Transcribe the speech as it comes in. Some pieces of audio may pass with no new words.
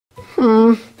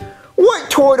What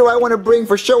toy do I want to bring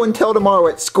for show and tell tomorrow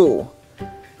at school?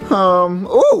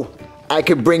 Ooh, I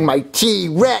could bring my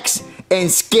T-Rex and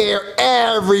scare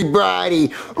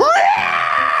everybody.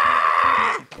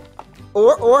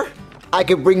 Or I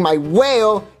could bring my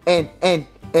whale and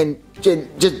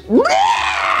just.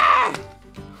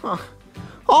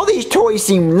 All these toys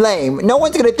seem lame. No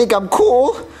one's gonna think I'm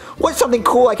cool. What's something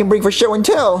cool I can bring for show and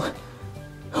tell?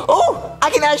 Oh, I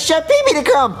can ask Chef Pee Pee to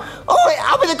come. Oh,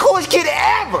 I'll be the coolest kid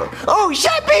ever. Oh,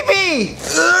 Chef Pee Pee.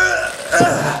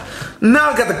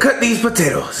 Now I got to cut these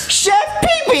potatoes. Chef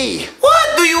Pee Pee.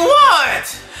 What do you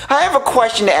want? I have a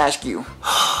question to ask you.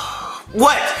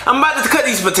 What? I'm about to cut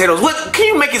these potatoes. What? Can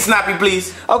you make it snappy,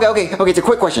 please? Okay, it's a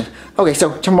quick question. Okay,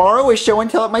 so tomorrow is show and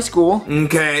tell at my school.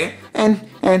 Okay. And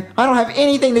I don't have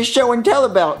anything to show and tell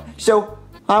about. So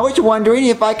I was wondering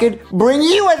if I could bring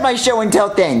you as my show and tell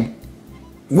thing.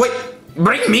 Wait,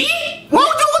 bring me? Why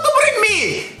would you want to bring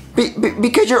me?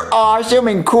 Because you're awesome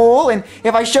and cool, and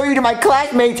if I show you to my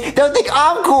classmates, they'll think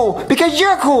I'm cool because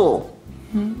you're cool.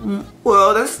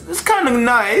 Well, that's kind of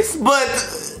nice, but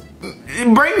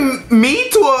bring me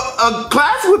to a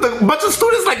class with a bunch of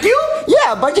students like you?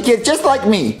 Yeah, a bunch of kids just like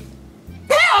me.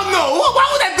 Hell no! Why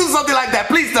would I do something like that?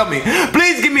 Please tell me.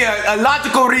 Please give me a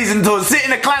logical reason to sit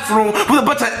in a classroom with a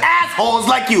bunch of assholes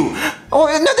like you. Oh,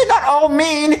 no, they're not all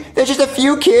mean. There's just a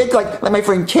few kids, like my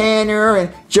friend Tanner,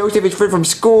 and Joseph, his friend from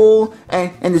school,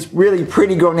 and this really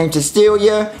pretty girl named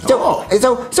Cecilia. So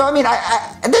I mean,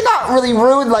 they're not really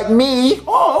rude like me.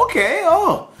 Oh, okay.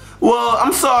 Oh. Well,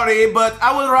 I'm sorry, but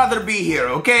I would rather be here,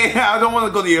 okay? I don't want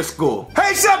to go to your school.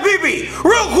 Hey, Chef Pee Pee,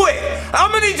 real quick, I'm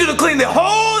gonna need you to clean the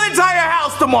whole entire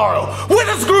house tomorrow with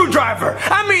a screwdriver.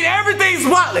 I mean, everything's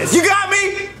spotless. You got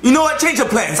me? You know what? Change your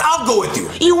plans. I'll go with you.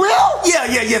 You will?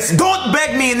 Yes. Don't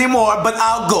beg me anymore, but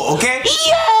I'll go, okay?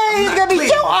 Yay! It's gonna be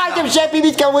so awesome. Chef Pee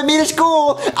Pee's coming with me to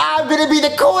school. I'm gonna be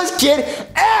the coolest kid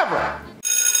ever.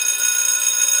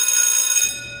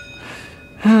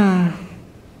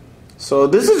 So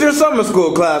this is your summer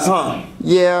school class, huh?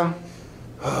 Yeah.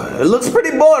 It looks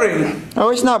pretty boring. Oh,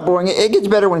 it's not boring. It gets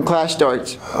better when class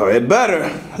starts. Oh, it better.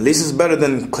 At least it's better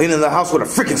than cleaning the house with a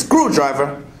freaking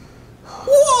screwdriver.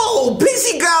 Whoa,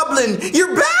 PC Goblin,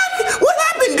 you're back? What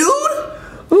happened, dude?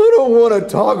 I don't want to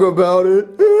talk about it.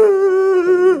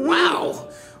 Wow.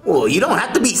 Well, you don't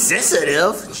have to be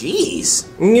sensitive. Jeez.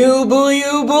 Oh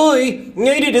boy.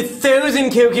 I did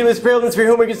 1,000 calculus problems for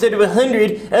homework instead of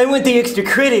 100. I want the extra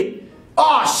credit.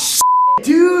 Aw, shit,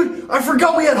 dude! I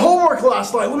forgot we had homework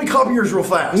last night. Let me copy yours real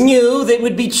fast. No, that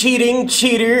would be cheating.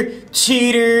 Cheater.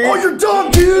 Oh, you're dumb,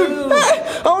 dude!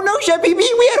 Oh no, Chef Pee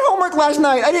Pee, we had homework last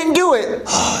night. I didn't do it.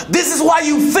 This is why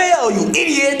you fail, you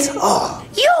idiot. Yo,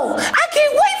 I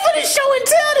can't wait for the show and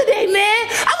tell today, man.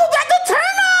 I'm about to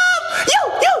turn up.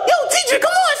 Yo, teacher,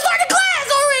 come on, start the class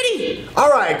already.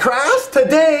 Alright, class,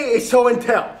 today is show and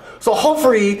tell. So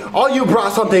hopefully, all you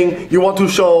brought something you want to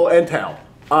show and tell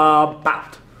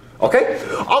about. Okay?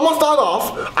 I'm gonna start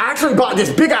off. I actually bought this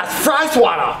big ass fry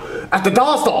swatter at the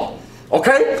dollar store.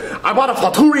 Okay? I bought it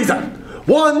for 2 reasons.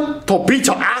 1, to beat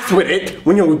your ass with it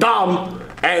when you're dumb.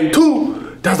 And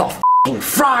 2, there's a f***ing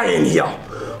fry in here.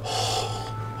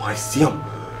 Oh, I see him.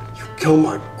 You killed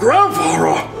my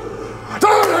grandfather.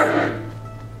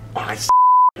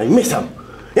 I miss him.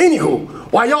 Anywho,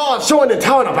 while y'all are showing and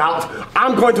telling about,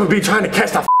 I'm going to be trying to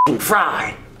catch the f***ing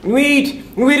fry. Wait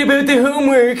about the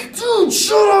homework. Dude,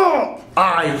 shut up!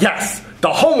 Yes,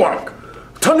 the homework.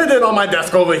 Turn it in on my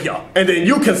desk over here, and then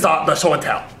you can start the show and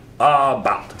tell.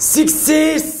 About.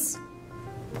 Success!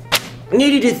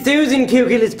 Needed 1,000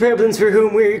 calculus problems for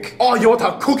homework. Oh, you want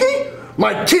a cookie?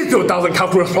 My kids do 1,000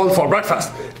 calculus problems for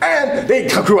breakfast, and they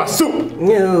eat calculus soup.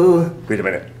 No. Wait a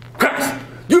minute. Crash,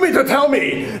 you mean to tell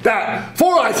me that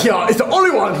 4 Eyes here is the only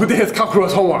one who did his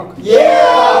calculus homework?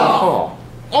 Yeah! Oh.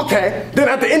 Okay, then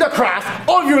at the end of class,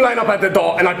 all of you line up at the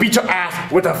door and I beat your ass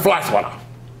with a fly swatter.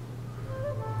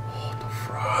 Oh, the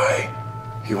fry.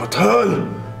 Your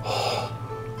turn. Oh.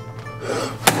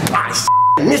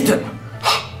 I missed him.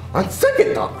 On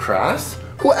second thought, class,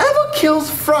 whoever kills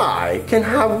Fry can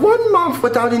have 1 month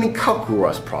without any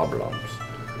calculus problems.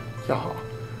 Yeah.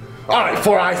 Alright,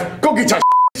 4 Eyes, go get your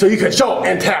so you can show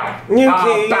and tell.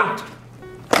 Okay. About.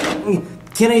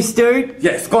 Can I start?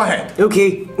 Yes, go ahead.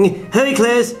 Okay. Hi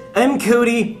class, I'm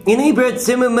Cody, and I brought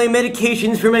some of my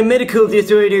medications for my medical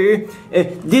disorder.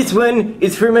 This one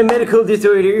is for my medical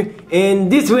disorder, and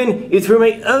this one is for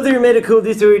my other medical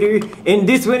disorder, and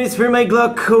this one is for my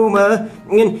glaucoma,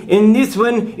 and this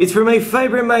one is for my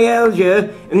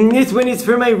fibromyalgia, and this one is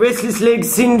for my restless leg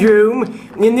syndrome,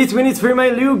 and this one is for my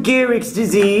Lou Gehrig's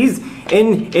disease,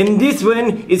 and this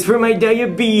one is for my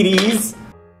diabetes.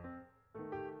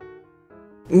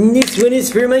 This one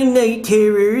is for my night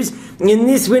terrors, and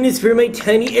this one is for my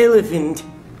tiny elephant.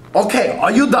 Okay, are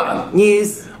you done?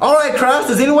 Yes. Alright, class,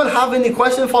 does anyone have any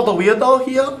question for the weirdo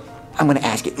here? I'm gonna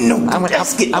ask it. No, I'm gonna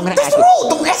ask it. I'm gonna That's ask the it. rule.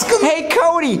 Don't ask him. Hey,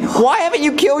 Cody, why haven't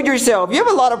you killed yourself? You have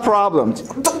a lot of problems.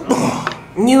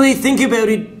 I think about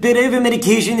it, but I have a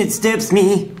medication that stops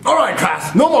me. Alright,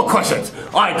 class, no more questions.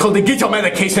 Alright, Cody, get your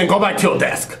medication and go back to your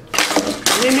desk.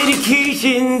 My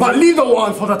medication. But leave the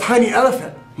one for the tiny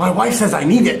elephant. My wife says I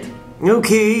need it.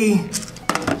 Okay.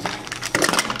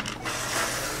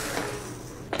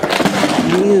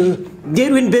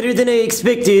 That went better than I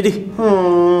expected.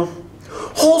 Who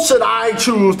should I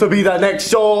choose to be the next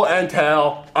show and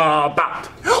tell about?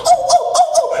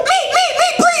 Oh, me,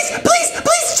 please,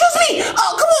 choose me.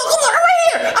 Oh, come on, I'm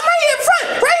right here in front,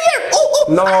 right here.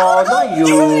 No, not you.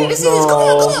 You really need to see this, come on,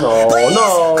 please.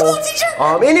 Come on, teacher.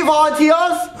 Any volunteers?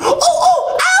 I'll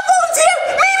volunteer.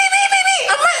 Me.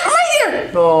 I'm right here.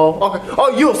 No, okay. Oh,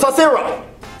 you, Sasera.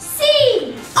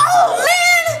 See. Oh,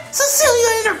 man. Cecilia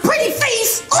and her pretty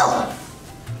face. Oh.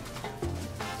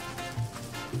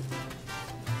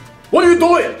 What are you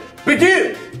doing?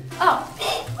 Begin. Oh,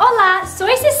 hola,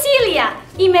 soy Cecilia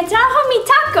y me trajo mi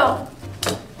taco.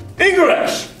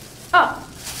 English. Oh,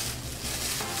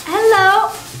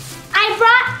 hello, I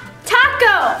brought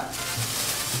taco.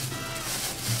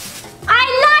 I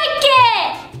like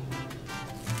it.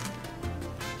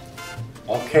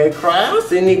 Okay,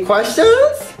 class, any questions?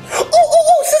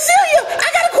 Oh, Cecilia, I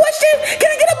got a question. Can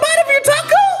I get a bite of your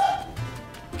taco?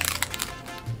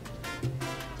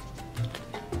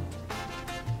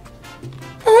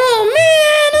 Oh,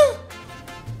 man.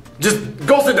 Just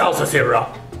go sit down, Sasera.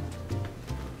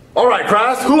 Alright,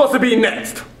 class, who wants to be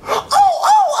next? Oh,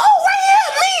 right here.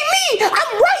 Me.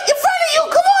 I'm right in front of you.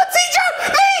 Come on, teacher.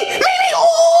 Me. Oh,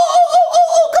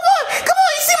 come on.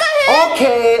 You see my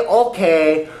head?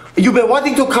 Okay. You've been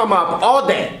wanting to come up all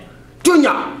day.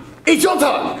 Junior, it's your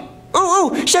turn.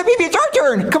 Ooh, Chef Baby, it's our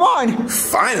turn. Come on.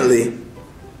 Finally.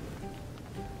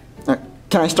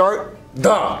 Can I start?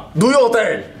 Duh, do your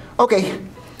thing. Okay.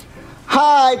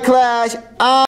 Hi, class.